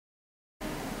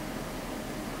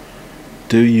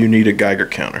Do you need a Geiger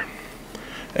counter?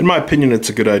 In my opinion, it's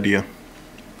a good idea.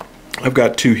 I've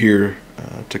got two here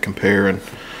to compare and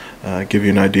give you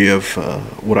an idea of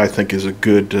what I think is a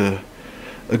good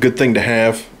thing to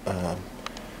have.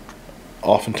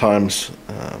 Oftentimes,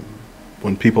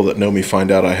 when people that know me find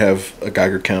out I have a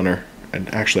Geiger counter, and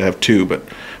actually I have two, but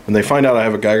when they find out I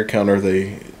have a Geiger counter,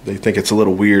 they think it's a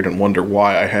little weird and wonder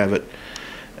why I have it.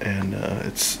 And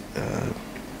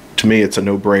to me, it's a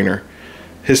no-brainer.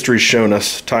 History's shown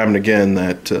us time and again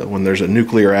that when there's a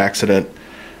nuclear accident,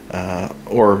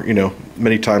 or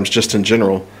many times just in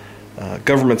general,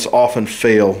 governments often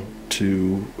fail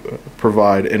to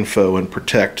provide info and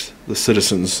protect the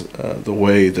citizens the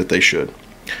way that they should.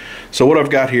 So what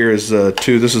I've got here is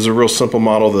two. This is a real simple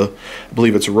model. I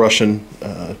believe it's Russian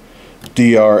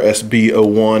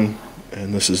DRSB01,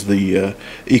 and this is the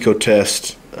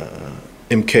EcoTest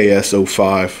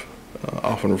MKS05,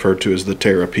 often referred to as the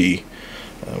Terra P,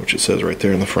 which it says right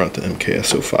there in the front. The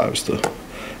MKS05 is the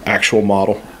actual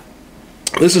model.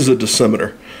 This is a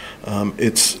dosimeter.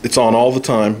 It's on all the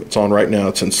time. It's on right now.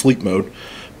 It's in sleep mode,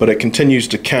 but it continues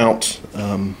to count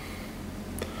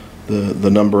the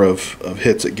number of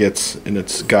hits it gets in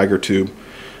its Geiger tube,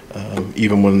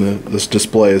 even when this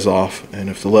display is off. And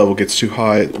if the level gets too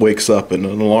high, it wakes up and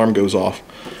an alarm goes off.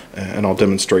 And I'll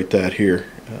demonstrate that here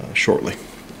shortly.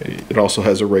 It also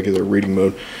has a regular reading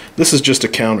mode. This is just a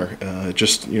counter.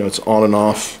 It's on and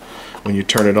off. When you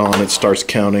turn it on, it starts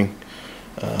counting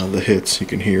the hits. You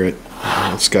can hear it.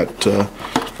 It's got a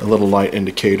little light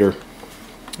indicator.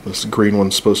 This green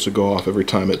one's supposed to go off every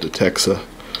time it detects a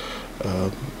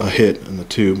hit in the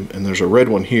tube, and there's a red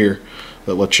one here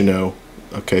that lets you know,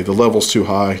 okay, the level's too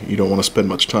high. You don't want to spend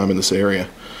much time in this area.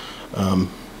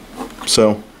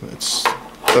 So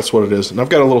that's what it is. And I've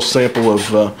got a little sample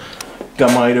of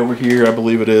gumite over here, I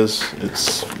believe it is.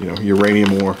 It's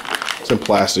uranium ore. It's in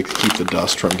plastic to keep the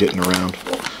dust from getting around.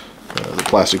 The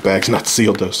plastic bag's not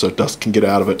sealed though, so dust can get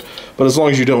out of it. But as long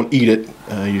as you don't eat it,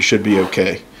 you should be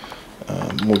okay.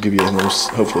 We'll give you a little,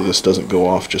 hopefully this doesn't go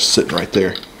off just sitting right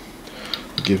there.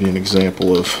 I'll give you an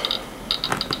example of,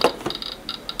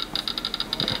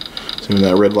 so when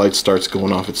that red light starts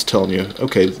going off, it's telling you,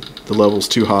 okay, the level's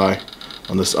too high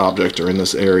on this object or in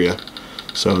this area,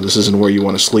 so this isn't where you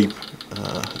want to sleep,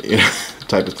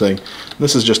 type of thing.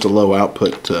 This is just a low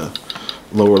output,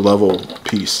 lower level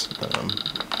piece.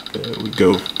 It would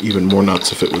go even more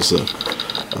nuts if it was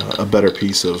a better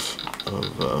piece of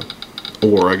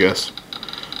ore, I guess.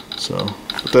 So,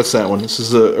 but that's that one. This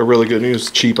is a really good news.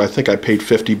 It's cheap. I think I paid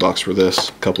 $50 for this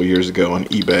a couple years ago on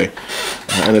eBay,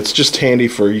 and it's just handy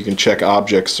for, you can check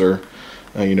objects, or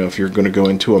if you're going to go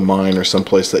into a mine or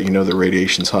someplace that the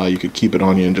radiation's high, you could keep it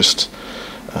on you and just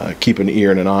keep an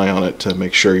ear and an eye on it to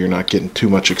make sure you're not getting too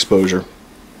much exposure.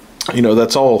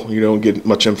 That's all. You don't get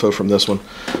much info from this one,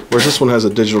 whereas this one has a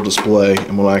digital display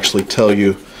and will actually tell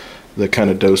you the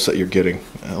kind of dose that you're getting.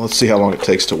 Let's see how long it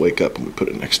takes to wake up when we put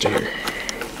it next to here.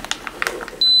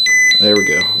 There we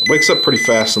go. It wakes up pretty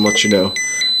fast and lets you know,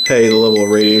 hey, the level of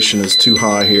radiation is too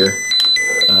high here.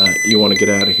 You want to get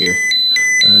out of here.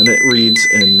 And it reads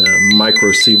in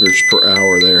microsieverts per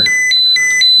hour there.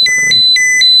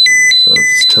 So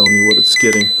it's telling you what it's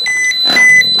getting.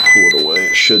 And we'll pull it away.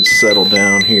 It should settle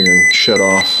down here and shut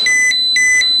off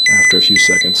after a few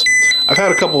seconds. I've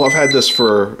had this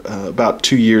for about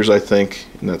 2 years, I think,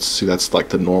 and that's like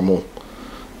the normal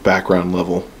background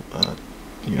level.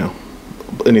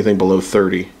 Anything below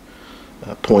 30,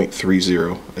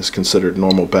 0.30 is considered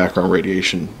normal background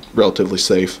radiation, relatively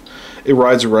safe. It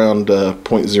rides around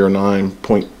 0.09,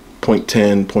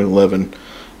 0.10, 0.11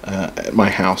 at my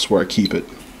house where I keep it.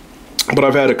 But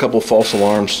I've had a couple false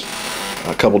alarms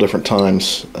a couple different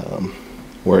times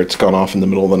where it's gone off in the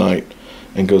middle of the night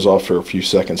and goes off for a few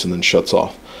seconds and then shuts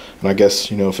off. And I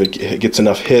guess if it gets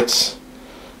enough hits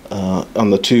on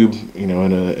the tube, in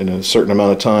a certain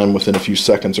amount of time, within a few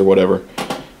seconds or whatever,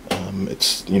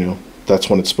 it's that's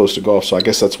when it's supposed to go off. So I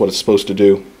guess that's what it's supposed to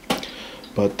do.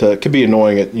 But it could be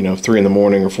annoying at 3 in the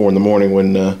morning or 4 in the morning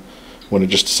when it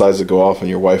just decides to go off and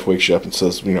your wife wakes you up and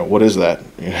says, what is that?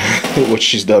 Which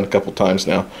she's done a couple times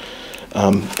now.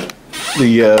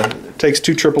 It takes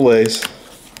 2 AAAs.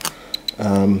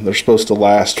 They're supposed to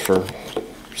last for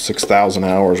 6,000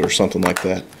 hours or something like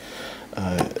that.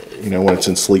 When it's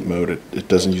in sleep mode, it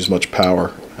doesn't use much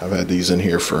power. I've had these in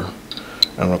here for,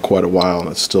 I don't know, quite a while, and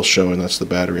it's still showing. That's the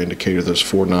battery indicator. There's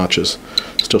 4 notches,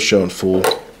 still showing full.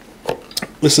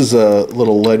 This is a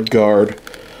little lead guard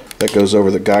that goes over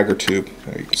the Geiger tube.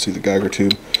 There you can see the Geiger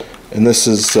tube, and this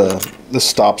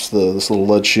stops this little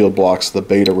lead shield blocks the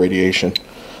beta radiation,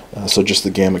 so just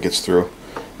the gamma gets through.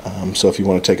 So if you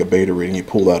want to take a beta reading, you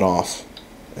pull that off,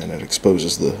 and it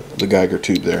exposes the Geiger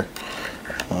tube there.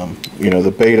 You know,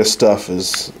 the beta stuff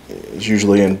is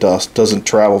usually in dust, doesn't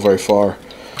travel very far,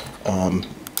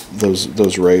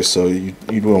 those rays, so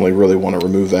you'd only really want to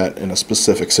remove that in a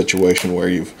specific situation where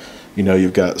you've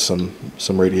got some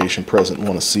radiation present and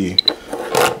want to see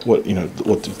what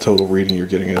the total reading you're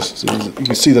getting is. So you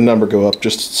can see the number go up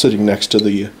just sitting next to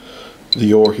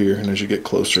the ore here, and as you get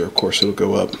closer, of course, it'll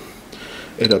go up.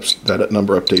 That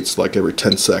number updates like every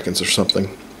 10 seconds or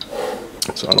something.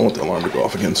 So I don't want the alarm to go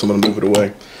off again, so I'm going to move it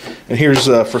away. And here's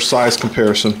for size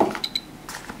comparison.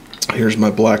 Here's my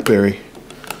BlackBerry,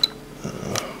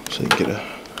 so you can get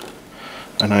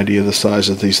an idea of the size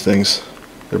of these things.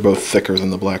 They're both thicker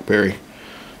than the BlackBerry,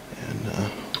 and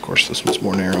of course this one's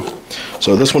more narrow.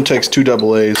 So this one takes 2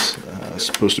 AA's. It's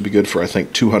supposed to be good for, I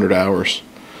think, 200 hours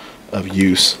of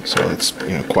use. So that's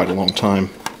quite a long time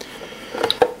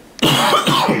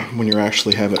when you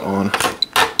actually have it on.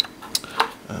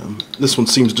 This one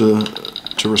seems to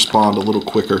respond a little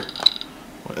quicker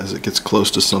as it gets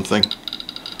close to something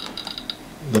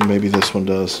than maybe this one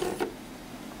does.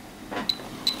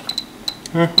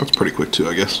 That's pretty quick too,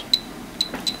 I guess.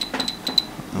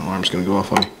 The alarm's going to go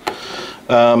off on me.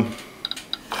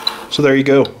 So there you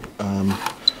go.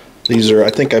 These are, I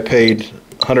think I paid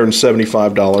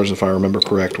 $175 if I remember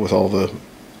correct, with all the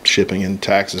shipping and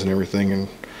taxes and everything, and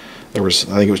I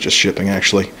think it was just shipping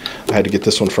actually. I had to get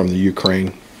this one from the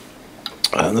Ukraine.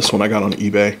 And this one I got on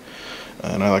eBay,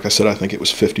 and like I said, I think it was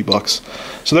 50 bucks.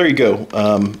 So there you go.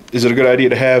 Is it a good idea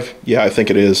to have? Yeah, I think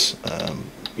it is.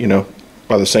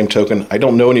 By the same token, I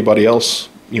don't know anybody else,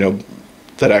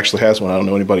 that actually has one. I don't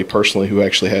know anybody personally who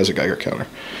actually has a Geiger counter.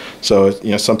 So,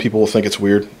 some people will think it's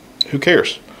weird. Who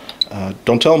cares?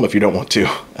 Don't tell them if you don't want to.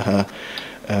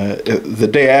 The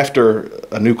day after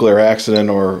a nuclear accident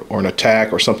or an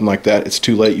attack or something like that, it's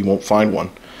too late. You won't find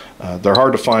one. They're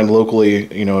hard to find locally,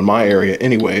 in my area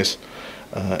anyways,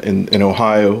 in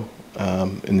Ohio,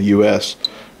 in the U.S.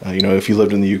 If you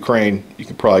lived in the Ukraine, you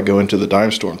could probably go into the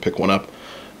dime store and pick one up.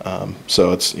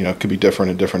 So it's, it could be different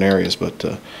in different areas, but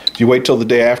if you wait till the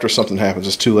day after something happens,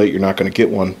 it's too late. You're not going to get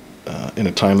one in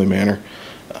a timely manner.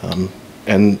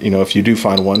 And if you do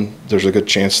find one, there's a good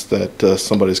chance that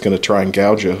somebody's going to try and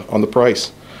gouge you on the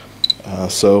price.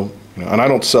 And I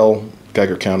don't sell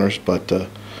Geiger counters, but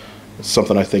it's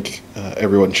something I think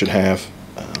everyone should have,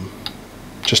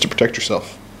 just to protect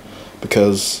yourself.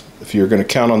 Because if you're going to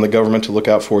count on the government to look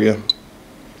out for you,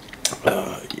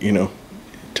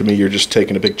 to me, you're just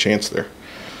taking a big chance there.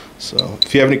 So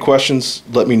if you have any questions,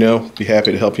 let me know. Be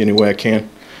happy to help you any way I can.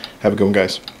 Have a good one,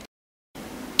 guys.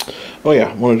 Oh yeah,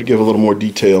 I wanted to give a little more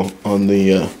detail on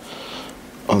the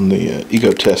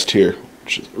Ego test here,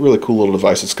 which is a really cool little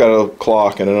device. It's got a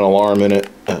clock and an alarm in it,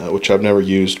 which I've never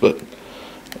used, but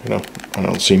I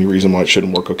don't see any reason why it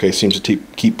shouldn't work okay. It seems to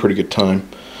keep pretty good time.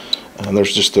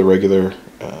 There's just the regular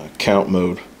count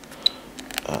mode.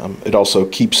 It also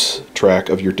keeps track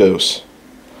of your dose.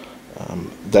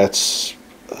 That's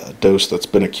a dose that's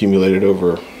been accumulated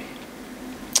over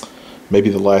maybe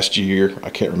the last year. I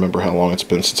can't remember how long it's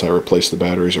been since I replaced the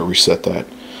batteries or reset that.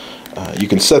 You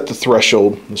can set the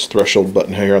threshold. This threshold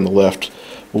button here on the left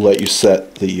will let you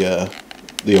set the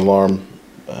alarm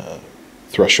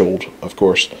threshold, of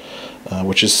course,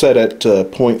 which is set at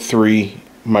 0.3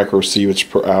 microsieverts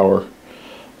per hour,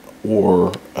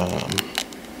 or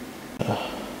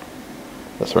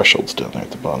the threshold's down there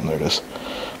at the bottom. There it is.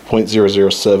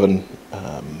 0.007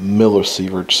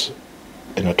 millisieverts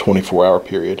in a 24-hour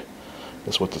period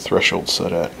is what the threshold's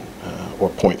set at, or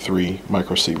 0.3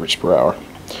 microsieverts per hour.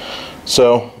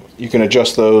 So you can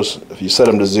adjust those. If you set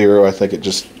them to 0, I think it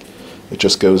just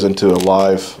goes into a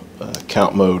live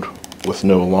count mode with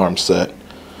no alarm set.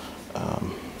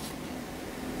 And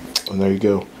there you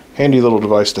go. Handy little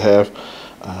device to have.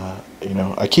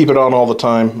 I keep it on all the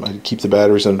time. I keep the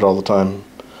batteries in it all the time.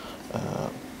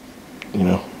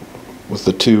 With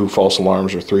the 2 false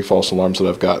alarms or 3 false alarms that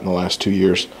I've got in the last 2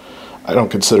 years, I don't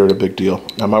consider it a big deal.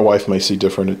 Now my wife may see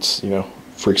different. It's,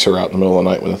 freaks her out in the middle of the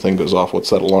night when the thing goes off. What's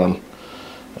that alarm?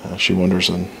 She wonders,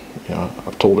 and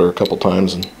I've told her a couple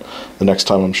times, and the next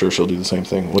time I'm sure she'll do the same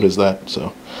thing. What is that?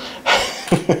 So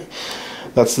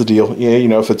that's the deal.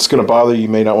 Yeah, if it's going to bother you, you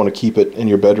may not want to keep it in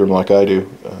your bedroom like I do.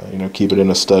 Keep it in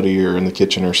a study or in the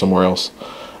kitchen or somewhere else.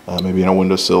 Maybe on a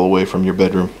windowsill away from your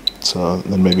bedroom. So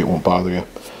then maybe it won't bother you.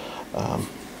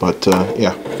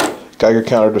 Yeah, Geiger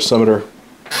counter dosimeter.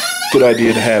 Good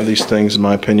idea to have these things, in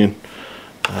my opinion.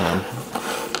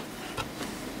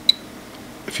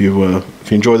 If you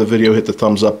enjoy the video, hit the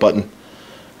thumbs up button.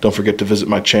 Don't forget to visit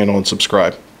my channel and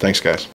subscribe. Thanks, guys.